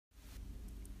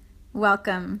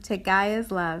Welcome to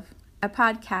Gaia's Love, a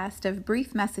podcast of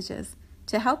brief messages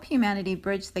to help humanity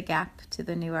bridge the gap to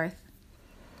the new earth.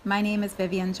 My name is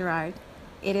Vivian Gerard.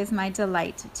 It is my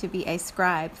delight to be a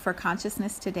scribe for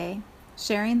consciousness today,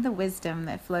 sharing the wisdom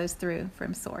that flows through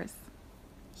from Source.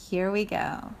 Here we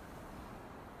go.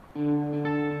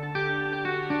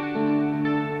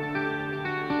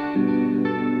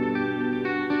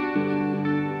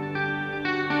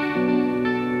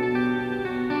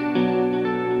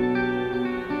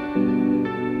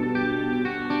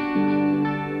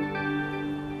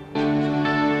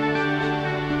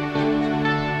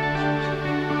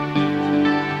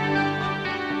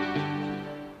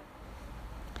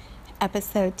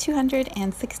 Episode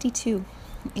 262.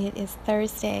 It is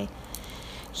Thursday.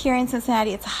 Here in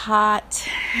Cincinnati, it's hot.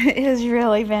 It has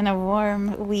really been a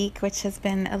warm week, which has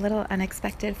been a little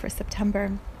unexpected for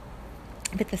September.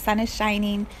 But the sun is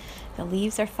shining, the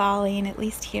leaves are falling, at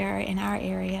least here in our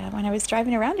area. When I was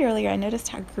driving around earlier, I noticed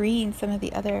how green some of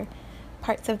the other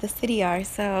parts of the city are.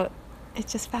 So it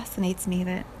just fascinates me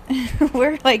that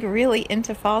we're like really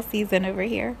into fall season over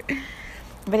here.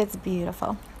 But it's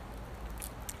beautiful.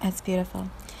 It's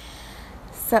beautiful.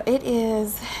 So it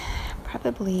is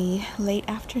probably late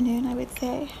afternoon, I would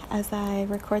say, as I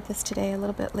record this today, a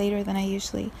little bit later than I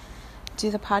usually do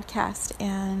the podcast,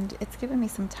 and it's given me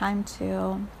some time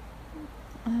to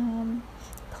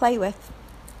play with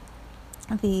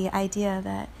the idea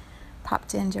that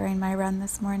popped in during my run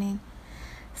this morning.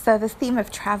 So this theme of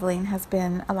traveling has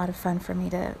been a lot of fun for me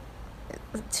to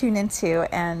tune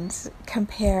into and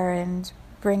compare and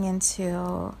bring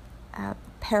into a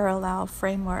parallel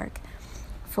framework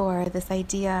for this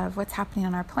idea of what's happening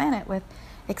on our planet with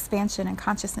expansion and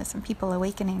consciousness and people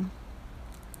awakening.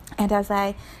 And as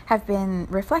I have been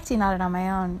reflecting on it on my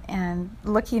own and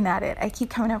looking at it, I keep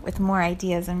coming up with more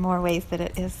ideas and more ways that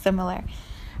it is similar,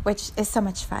 which is so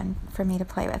much fun for me to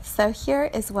play with. So here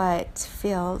is what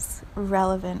feels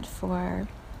relevant for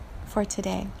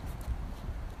today.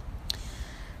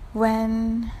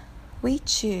 When we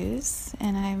choose,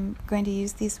 and I'm going to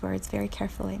use these words very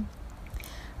carefully,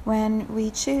 when we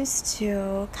choose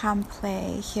to come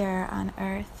play here on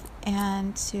Earth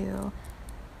and to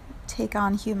take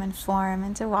on human form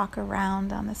and to walk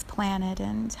around on this planet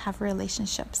and have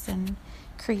relationships and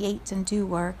create and do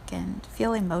work and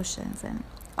feel emotions and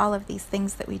all of these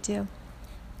things that we do,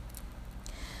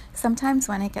 sometimes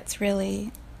when it gets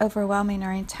really overwhelming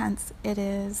or intense, it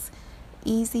is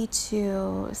easy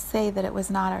to say that it was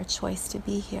not our choice to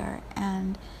be here,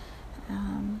 and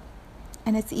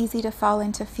it's easy to fall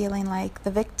into feeling like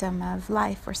the victim of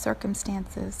life or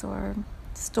circumstances or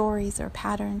stories or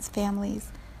patterns,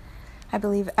 families. I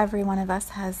believe every one of us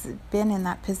has been in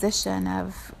that position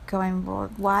of going, well,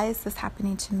 why is this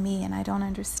happening to me, and I don't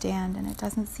understand, and it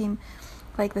doesn't seem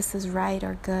like this is right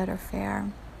or good or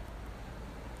fair.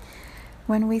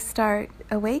 When we start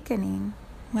awakening,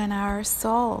 when our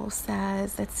soul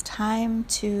says it's time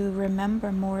to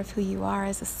remember more of who you are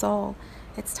as a soul,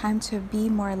 it's time to be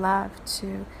more loved,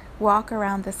 to walk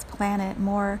around this planet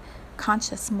more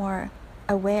conscious, more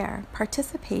aware,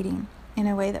 participating in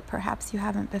a way that perhaps you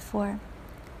haven't before.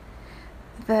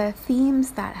 The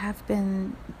themes that have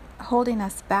been holding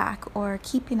us back or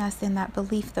keeping us in that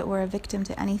belief that we're a victim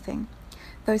to anything,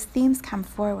 those themes come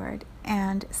forward,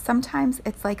 and sometimes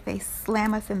it's like they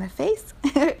slam us in the face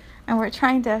and we're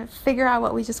trying to figure out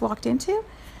what we just walked into.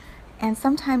 And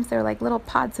sometimes they're like little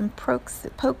pods and pokes.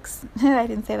 I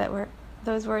didn't say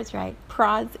those words right.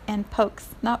 Prods and pokes,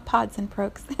 not pods and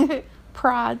pokes.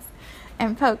 Prods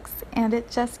and pokes. And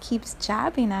it just keeps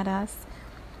jabbing at us,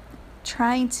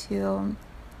 trying to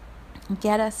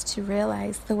get us to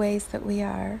realize the ways that we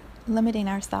are limiting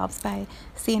ourselves by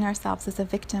seeing ourselves as a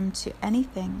victim to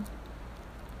anything.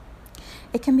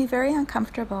 It can be very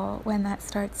uncomfortable when that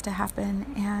starts to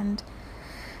happen, and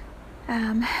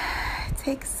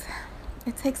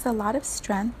it takes a lot of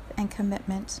strength and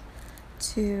commitment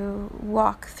to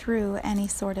walk through any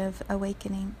sort of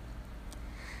awakening.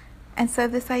 And so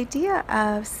this idea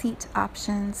of seat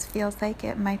options feels like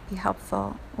it might be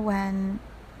helpful when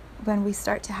we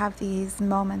start to have these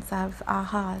moments of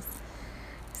ahas.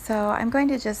 So I'm going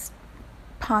to just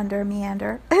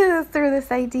meander through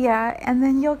this idea, and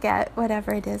then you'll get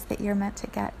whatever it is that you're meant to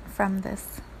get from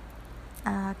this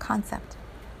concept.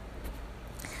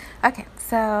 Okay,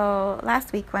 so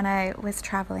last week when I was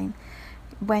traveling,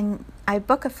 when I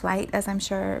book a flight, as I'm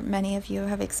sure many of you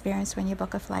have experienced when you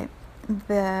book a flight,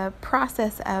 the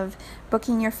process of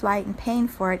booking your flight and paying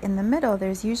for it, in the middle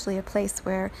there's usually a place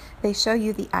where they show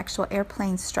you the actual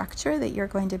airplane structure that you're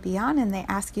going to be on, and they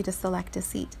ask you to select a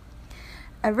seat.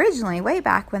 Originally, way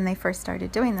back when they first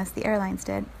started doing this, the airlines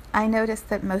did, I noticed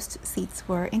that most seats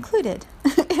were included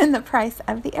in the price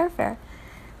of the airfare.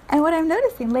 And what I'm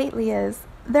noticing lately is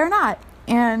they're not.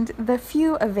 And the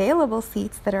few available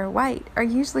seats that are white are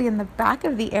usually in the back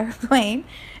of the airplane,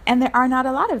 and there are not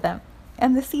a lot of them.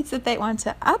 And the seats that they want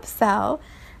to upsell,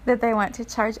 that they want to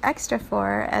charge extra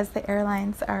for as the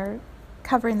airlines are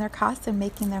covering their costs and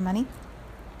making their money,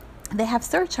 they have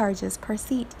surcharges per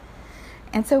seat.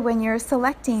 And so when you're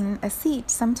selecting a seat,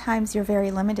 sometimes you're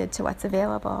very limited to what's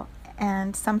available.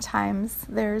 And sometimes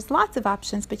there's lots of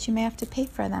options, but you may have to pay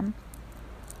for them.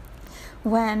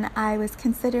 When I was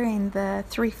considering the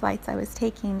 3 flights I was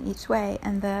taking each way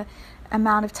and the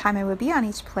amount of time I would be on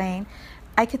each plane,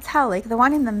 I could tell, like the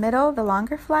one in the middle, the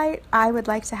longer flight, I would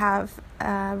like to have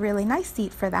a really nice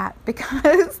seat for that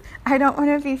because I don't want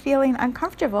to be feeling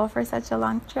uncomfortable for such a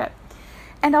long trip.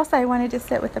 And also I wanted to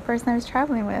sit with the person I was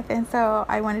traveling with, and so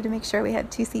I wanted to make sure we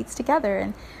had 2 seats together.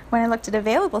 And when I looked at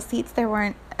available seats, there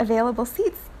weren't available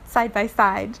seats side by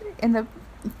side in the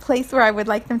place where I would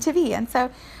like them to be. And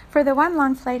so for the one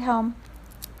long flight home,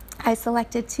 I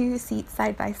selected 2 seats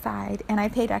side by side, and I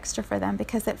paid extra for them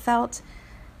because it felt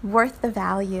worth the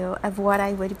value of what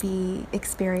I would be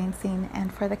experiencing,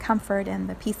 and for the comfort and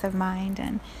the peace of mind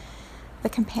and the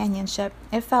companionship.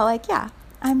 It felt like, yeah,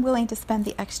 I'm willing to spend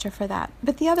the extra for that.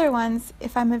 But the other ones,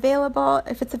 if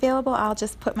it's available, I'll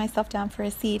just put myself down for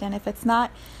a seat. And if it's not,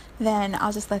 then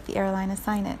I'll just let the airline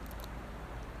assign it.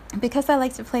 Because I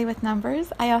like to play with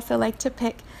numbers, I also like to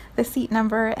pick the seat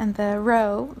number and the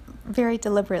row very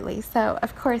deliberately. So,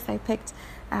 of course, I picked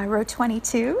row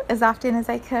 22 as often as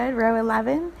I could, row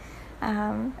 11.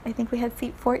 I think we had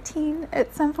seat 14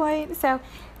 at some point. So,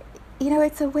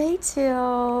 it's a way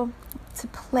to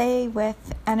play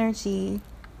with energy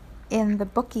in the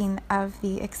booking of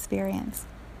the experience.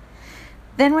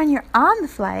 Then when you're on the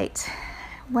flight,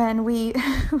 when we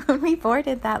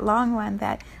boarded that long one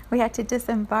that we had to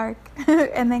disembark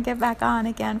and then get back on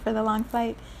again for the long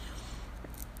flight,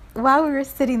 while we were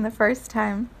sitting the first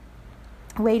time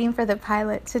waiting for the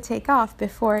pilot to take off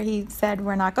before he said,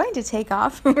 we're not going to take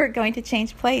off, we're going to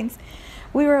change planes,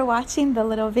 we were watching the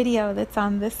little video that's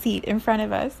on the seat in front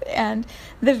of us, and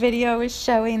the video was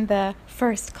showing the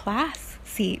first class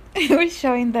seat. It was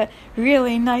showing the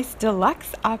really nice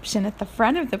deluxe option at the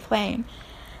front of the plane.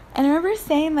 And I remember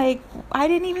saying, I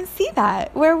didn't even see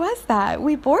that. Where was that?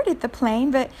 We boarded the plane,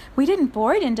 but we didn't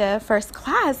board into first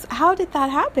class. How did that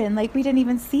happen? We didn't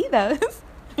even see those.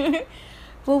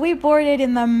 Well, we boarded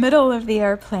in the middle of the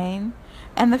airplane,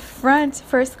 and the front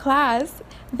first class,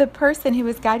 the person who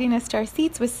was guiding us to our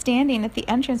seats was standing at the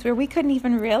entrance where we couldn't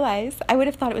even realize. I would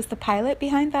have thought it was the pilot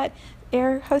behind that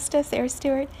air hostess, air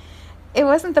steward. It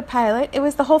wasn't the pilot. It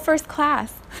was the whole first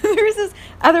class. There was this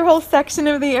other whole section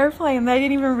of the airplane that I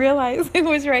didn't even realize it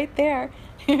was right there.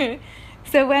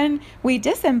 So when we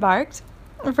disembarked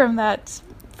from that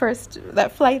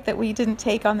flight that we didn't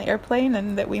take on the airplane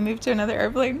and that we moved to another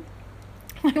airplane,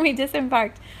 when we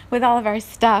disembarked with all of our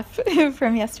stuff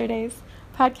from yesterday's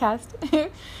podcast,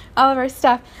 all of our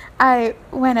stuff, I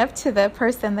went up to the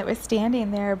person that was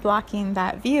standing there blocking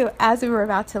that view as we were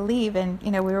about to leave. And,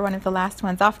 we were one of the last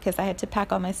ones off because I had to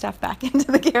pack all my stuff back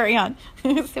into the carry-on.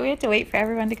 So we had to wait for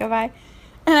everyone to go by.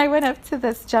 And I went up to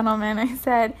this gentleman. I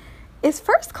said, is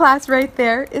first class right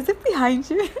there? Is it behind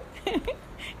you?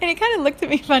 And he kind of looked at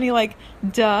me funny,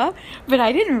 duh. But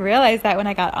I didn't realize that when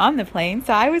I got on the plane.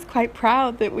 So I was quite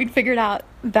proud that we'd figured out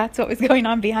that's what was going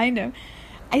on behind him.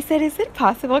 I said, is it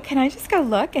possible? Can I just go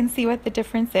look and see what the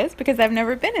difference is? Because I've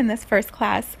never been in this first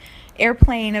class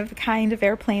airplane of the kind of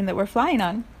airplane that we're flying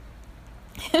on.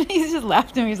 And he just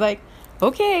laughed and he's like,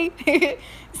 okay.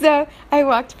 So I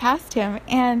walked past him,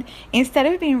 and instead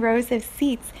of being rows of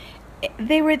seats,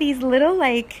 they were these little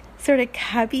sort of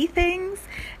cubby things,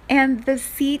 and the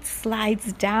seat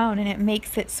slides down and it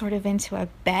makes it sort of into a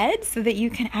bed so that you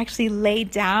can actually lay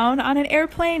down on an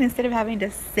airplane instead of having to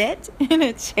sit in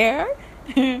a chair.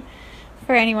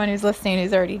 For anyone who's listening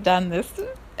who's already done this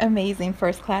amazing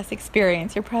first class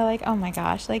experience, you're probably like, oh my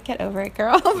gosh, get over it,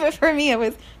 girl. But for me, it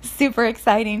was super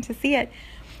exciting to see it.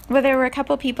 Well, there were a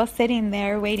couple people sitting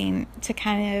there waiting to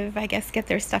kind of, I guess, get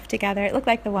their stuff together. It looked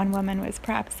like the one woman was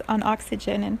perhaps on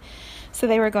oxygen, and so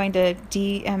they were going to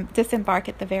disembark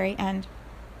at the very end.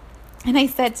 And I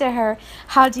said to her,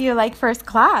 how do you like first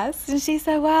class? And she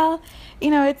said, well,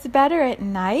 it's better at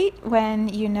night when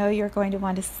you're going to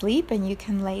want to sleep and you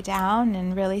can lay down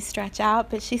and really stretch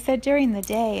out. But she said during the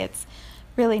day, it's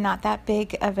really not that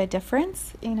big of a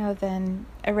difference, than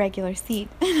a regular seat.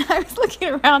 And I was looking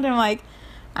around and I'm like,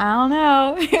 I don't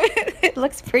know. It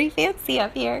looks pretty fancy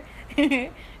up here.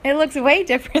 It looks way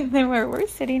different than where we're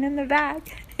sitting in the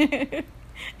back.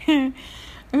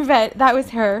 But that was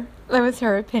her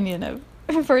opinion of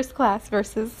first class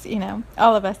versus,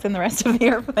 all of us in the rest of the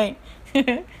airplane.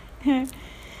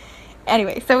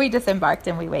 Anyway, so we disembarked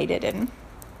and we waited, and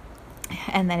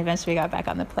then eventually we got back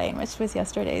on the plane, which was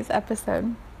yesterday's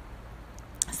episode.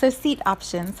 So seat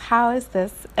options, how is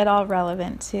this at all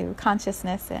relevant to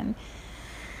consciousness and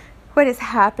what is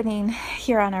happening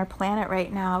here on our planet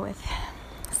right now with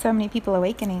so many people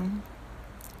awakening?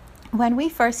 When we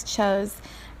first chose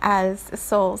as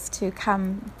souls to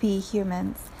come be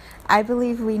humans, I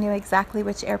believe we knew exactly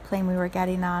which airplane we were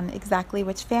getting on, exactly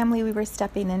which family we were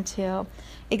stepping into,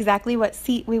 exactly what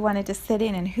seat we wanted to sit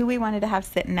in and who we wanted to have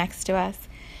sit next to us.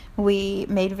 We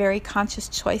made very conscious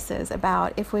choices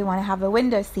about if we want to have a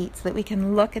window seat so that we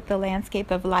can look at the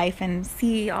landscape of life and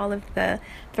see all of the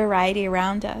variety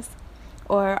around us.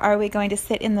 Or are we going to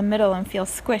sit in the middle and feel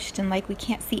squished and like we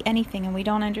can't see anything and we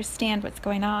don't understand what's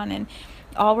going on, and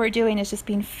all we're doing is just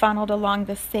being funneled along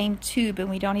the same tube and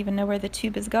we don't even know where the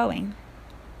tube is going?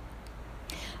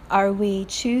 Are we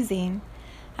choosing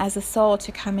as a soul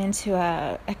to come into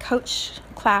a coach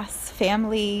class,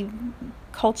 family,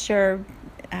 culture,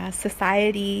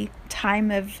 society,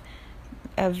 time of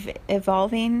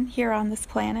evolving here on this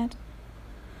planet?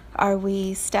 Are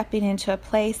we stepping into a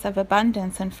place of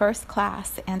abundance and first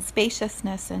class and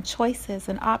spaciousness and choices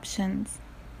and options?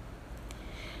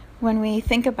 When we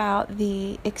think about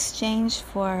the exchange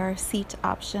for seat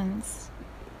options,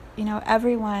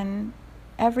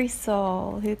 every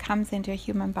soul who comes into a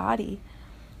human body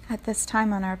at this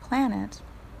time on our planet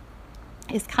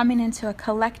is coming into a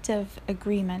collective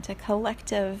agreement, a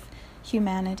collective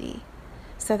humanity.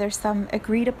 So there's some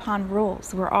agreed upon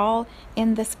rules. We're all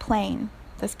in this plane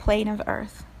of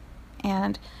Earth,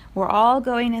 and we're all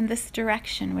going in this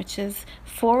direction, which is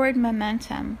forward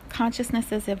momentum.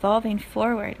 Consciousness is evolving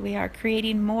forward. We are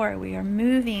creating more. We are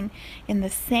moving in the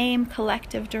same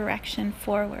collective direction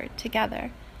forward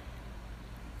together.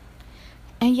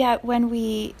 And yet when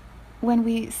we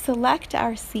select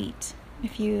our seat,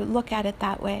 if you look at it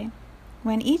that way,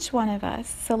 when each one of us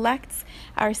selects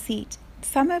our seat,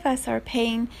 some of us are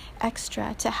paying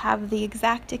extra to have the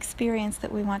exact experience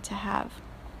that we want to have.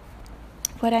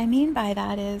 What I mean by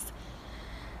that is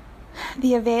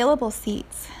the available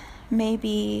seats may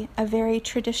be a very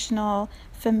traditional,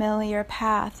 familiar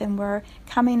path, and we're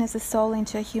coming as a soul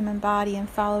into a human body and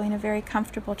following a very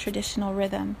comfortable traditional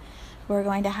rhythm. We're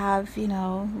going to have,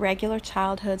 regular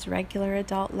childhoods, regular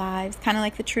adult lives, kind of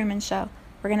like the Truman Show.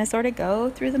 We're going to sort of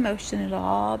go through the motion. It'll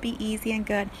all be easy and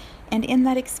good. And in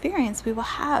that experience, we will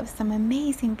have some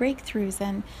amazing breakthroughs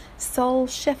and soul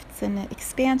shifts and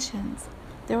expansions.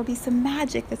 There will be some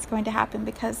magic that's going to happen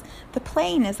because the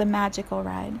plane is a magical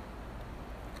ride.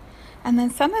 And then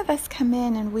some of us come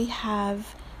in and we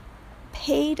have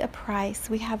paid a price.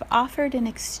 We have offered an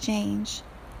exchange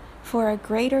for a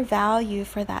greater value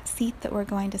for that seat that we're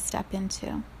going to step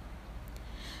into.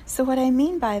 So what I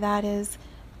mean by that is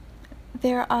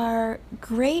there are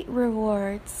great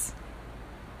rewards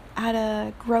at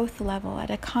a growth level, at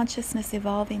a consciousness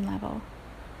evolving level.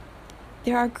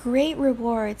 There are great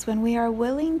rewards when we are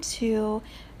willing to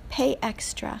pay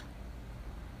extra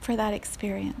for that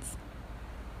experience.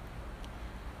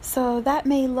 So that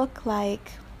may look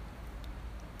like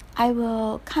I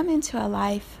will come into a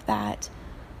life that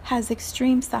has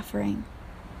extreme suffering,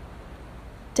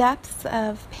 depths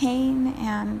of pain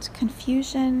and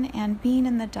confusion and being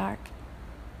in the dark,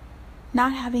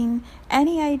 not having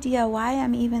any idea why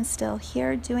I'm even still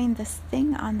here doing this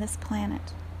thing on this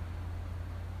planet.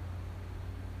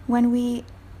 When we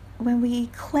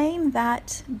claim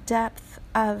that depth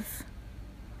of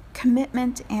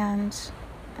commitment and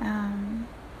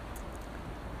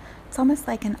it's almost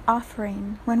like an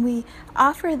offering. When we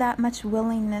offer that much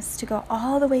willingness to go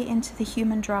all the way into the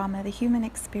human drama, the human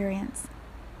experience,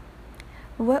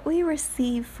 what we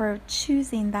receive for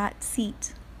choosing that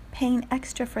seat, paying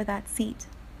extra for that seat,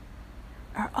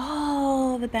 are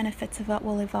all the benefits of what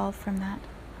will evolve from that.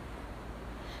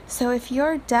 So if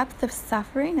your depth of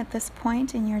suffering at this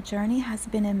point in your journey has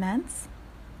been immense,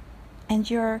 and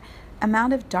your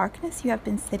amount of darkness you have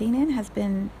been sitting in has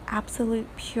been absolute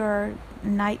pure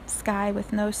night sky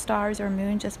with no stars or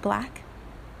moon, just black,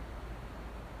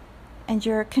 and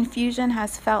your confusion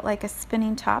has felt like a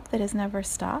spinning top that has never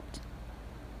stopped,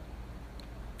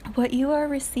 what you are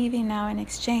receiving now in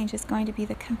exchange is going to be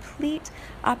the complete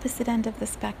opposite end of the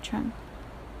spectrum.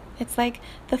 It's like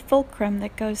the fulcrum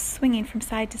that goes swinging from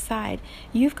side to side.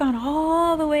 You've gone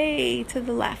all the way to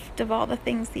the left of all the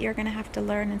things that you're going to have to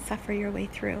learn and suffer your way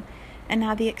through. And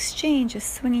now the exchange is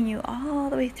swinging you all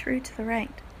the way through to the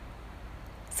right.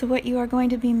 So what you are going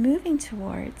to be moving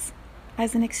towards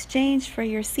as an exchange for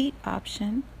your seat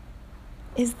option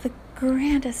is the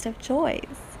grandest of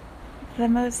joys, the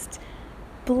most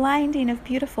blinding of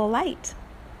beautiful light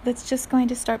that's just going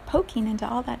to start poking into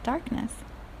all that darkness.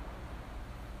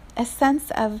 A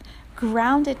sense of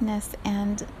groundedness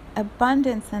and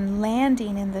abundance and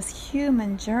landing in this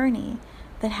human journey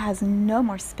that has no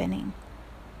more spinning.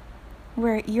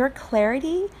 Where your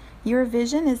clarity, your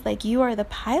vision is like you are the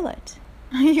pilot.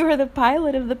 You are the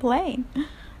pilot of the plane.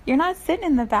 You're not sitting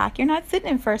in the back. You're not sitting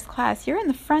in first class. You're in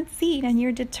the front seat and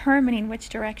you're determining which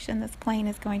direction this plane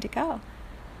is going to go.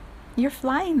 You're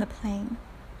flying the plane.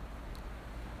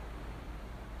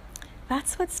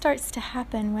 That's what starts to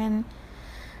happen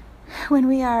when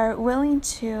we are willing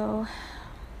to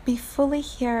be fully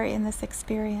here in this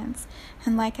experience.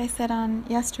 And like I said on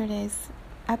yesterday's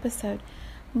episode,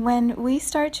 when we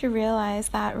start to realize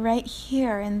that right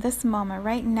here in this moment,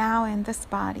 right now in this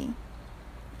body,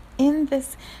 in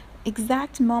this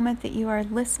exact moment that you are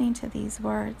listening to these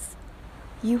words,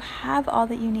 you have all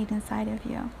that you need inside of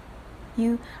you.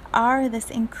 You are this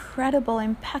incredible,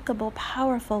 impeccable,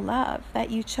 powerful love that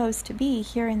you chose to be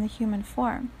here in the human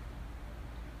form.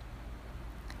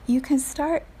 You can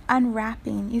start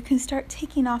unwrapping. You can start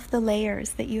taking off the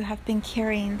layers that you have been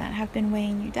carrying that have been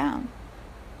weighing you down.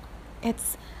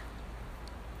 It's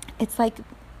like,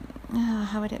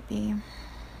 how would it be?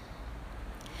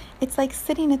 It's like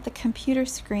sitting at the computer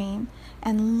screen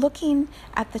and looking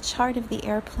at the chart of the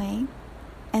airplane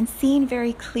and seeing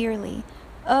very clearly,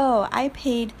 oh, I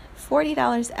paid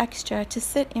 $40 extra to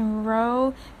sit in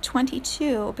row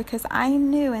 22 because I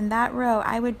knew in that row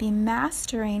I would be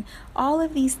mastering all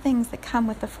of these things that come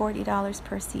with the $40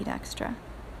 per seat extra.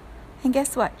 And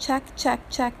guess what? Check, check,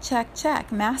 check, check,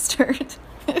 check. Mastered.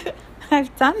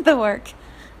 I've done the work.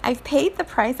 I've paid the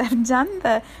price. I've done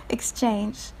the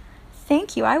exchange.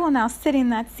 Thank you. I will now sit in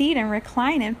that seat and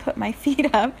recline and put my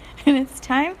feet up. And it's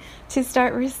time to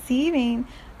start receiving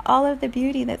all of the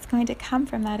beauty that's going to come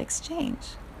from that exchange.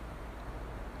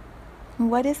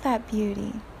 What is that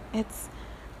beauty? It's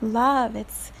love.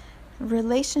 It's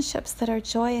relationships that are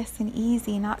joyous and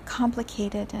easy, not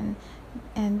complicated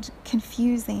and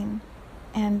confusing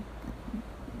and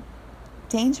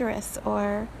dangerous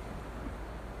or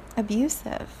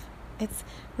abusive. It's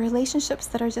relationships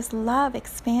that are just love,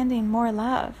 expanding more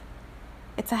love.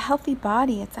 It's a healthy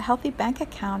body. It's a healthy bank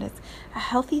account. It's a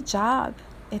healthy job.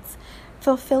 It's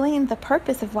fulfilling the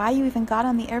purpose of why you even got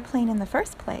on the airplane in the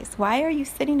first place. Why are you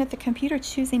sitting at the computer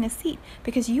choosing a seat?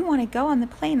 Because you want to go on the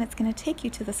plane that's going to take you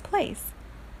to this place.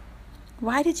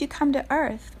 Why did you come to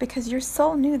Earth? Because your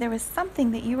soul knew there was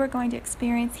something that you were going to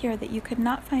experience here that you could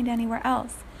not find anywhere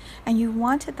else. And you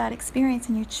wanted that experience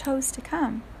and you chose to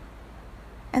come.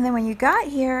 And then when you got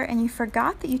here and you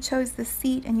forgot that you chose the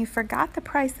seat and you forgot the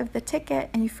price of the ticket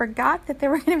and you forgot that there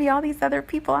were going to be all these other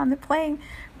people on the plane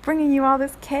bringing you all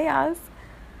this chaos,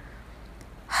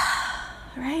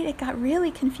 right? It got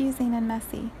really confusing and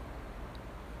messy.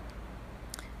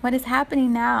 What is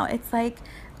happening now, it's like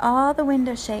all the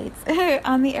window shades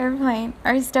on the airplane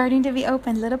are starting to be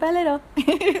opened little by little.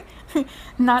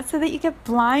 Not so that you get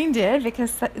blinded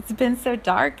because it's been so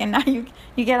dark and now you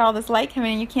get all this light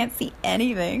coming and you can't see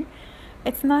anything.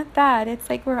 It's not that. It's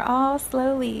like we're all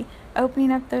slowly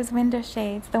opening up those window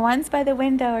shades. The ones by the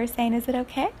window are saying, is it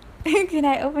okay? Can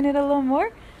I open it a little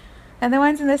more? And the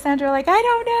ones in the center are like, I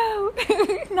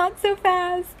don't know. Not so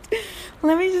fast.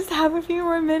 Let me just have a few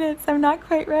more minutes. I'm not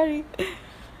quite ready.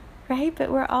 Right?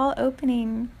 But we're all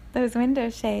opening those window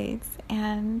shades.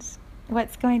 And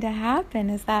what's going to happen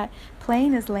is that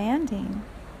plane is landing.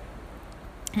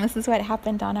 This is what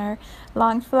happened on our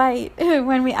long flight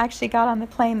when we actually got on the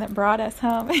plane that brought us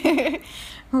home.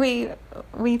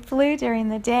 We flew during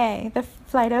the day. The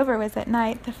flight over was at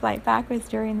night. The flight back was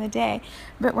during the day.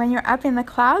 But when you're up in the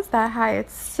clouds that high,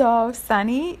 it's so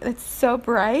sunny, it's so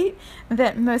bright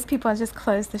that most people just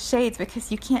close the shades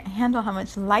because you can't handle how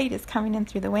much light is coming in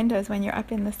through the windows when you're up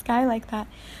in the sky like that.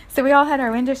 So we all had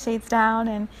our window shades down,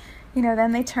 and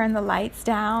then they turned the lights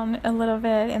down a little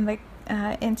bit in the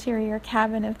interior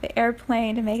cabin of the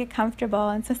airplane to make it comfortable.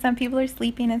 And so some people are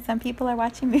sleeping and some people are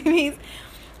watching movies.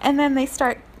 And then they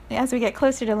start, as we get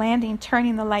closer to landing,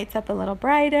 turning the lights up a little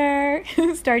brighter,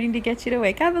 starting to get you to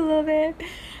wake up a little bit.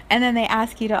 And then they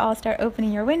ask you to all start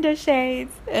opening your window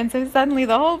shades. And so suddenly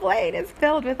the whole plane is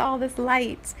filled with all this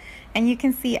light. And you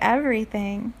can see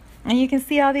everything. And you can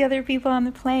see all the other people on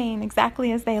the plane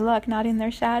exactly as they look, not in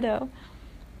their shadow.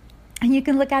 And you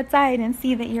can look outside and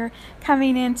see that you're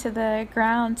coming into the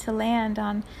ground to land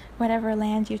on whatever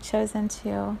land you've chosen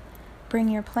to bring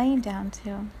your plane down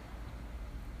to.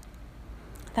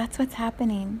 That's what's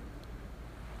happening.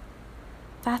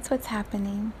 That's what's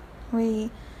happening.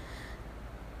 We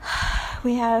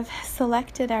have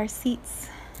selected our seats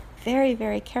very,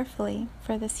 very carefully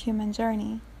for this human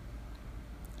journey.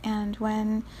 And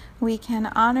when we can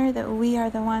honor that we are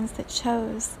the ones that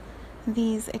chose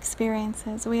these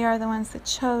experiences, we are the ones that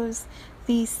chose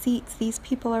these seats, these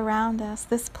people around us,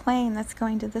 this plane that's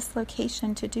going to this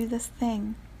location to do this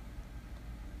thing,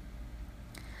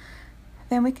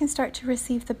 then we can start to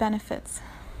receive the benefits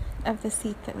of the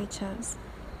seat that we chose.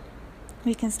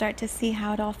 We can start to see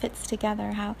how it all fits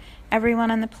together, how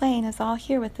everyone on the plane is all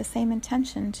here with the same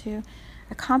intention to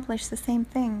accomplish the same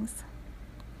things.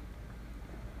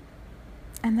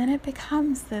 And then it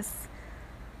becomes this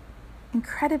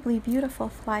incredibly beautiful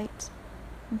flight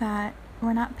that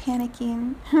we're not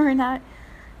panicking, we're not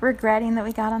regretting that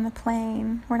we got on the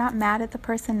plane, we're not mad at the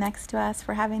person next to us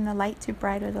for having the light too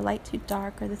bright or the light too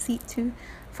dark or the seat too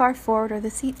far forward or the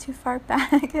seat too far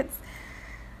back.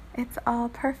 It's all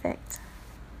perfect.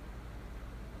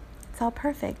 It's all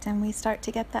perfect, and we start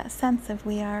to get that sense of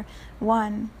we are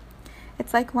one.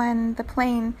 It's like when the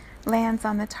plane lands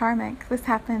on the tarmac. This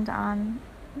happened on,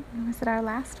 was it our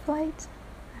last flight?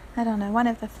 I don't know, one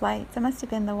of the flights. It must have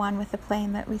been the one with the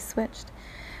plane that we switched.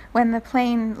 When the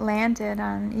plane landed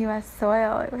on U.S.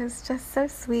 soil, it was just so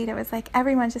sweet. It was like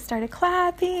everyone just started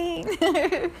clapping.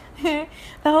 The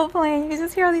whole plane, you could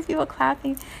just hear all these people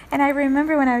clapping. And I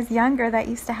remember when I was younger, that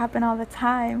used to happen all the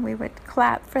time. We would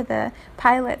clap for the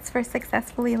pilots for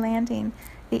successfully landing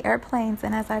the airplanes.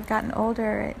 And as I've gotten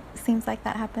older, it seems like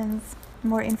that happens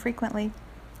more infrequently.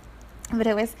 But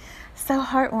it was so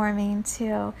heartwarming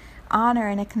to honor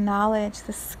and acknowledge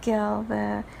the skill,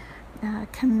 the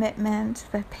commitment,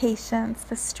 the patience,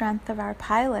 the strength of our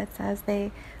pilots as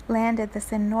they landed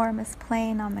this enormous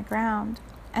plane on the ground.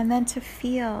 And then to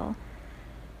feel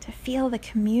the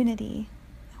community.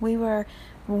 We were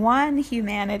one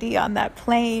humanity on that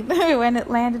plane when it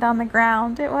landed on the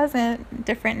ground. It wasn't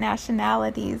different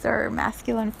nationalities or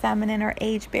masculine, feminine, or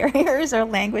age barriers or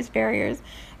language barriers.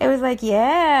 It was like,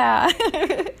 yeah,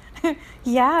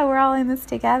 yeah, we're all in this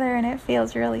together, and it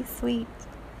feels really sweet.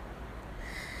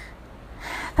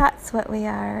 That's what we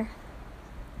are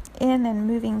in and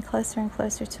moving closer and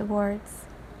closer towards.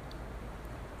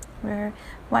 We're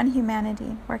one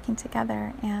humanity working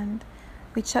together, and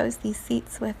we chose these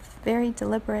seats with very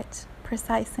deliberate,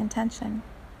 precise intention.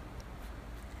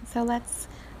 And so let's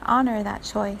honor that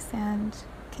choice and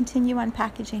continue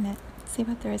unpackaging it, see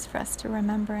what there is for us to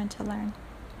remember and to learn.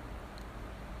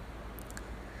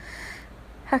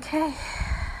 Okay,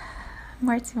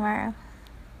 more tomorrow.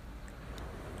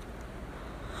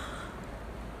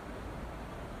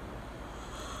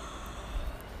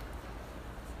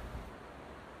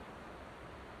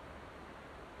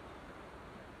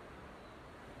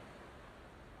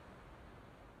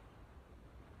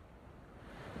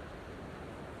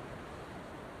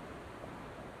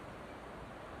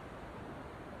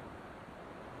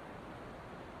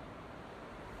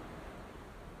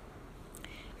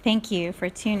 Thank you for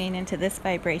tuning into this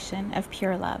vibration of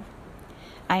pure love.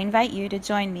 I invite you to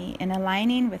join me in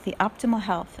aligning with the optimal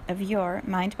health of your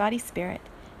mind, body, spirit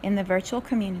in the virtual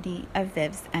community of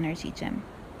Viv's Energy Gym.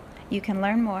 You can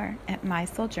learn more at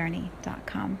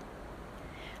mysouljourney.com.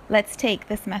 Let's take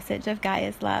this message of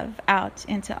Gaia's love out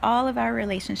into all of our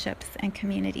relationships and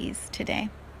communities today.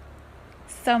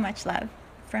 So much love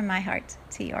from my heart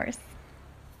to yours.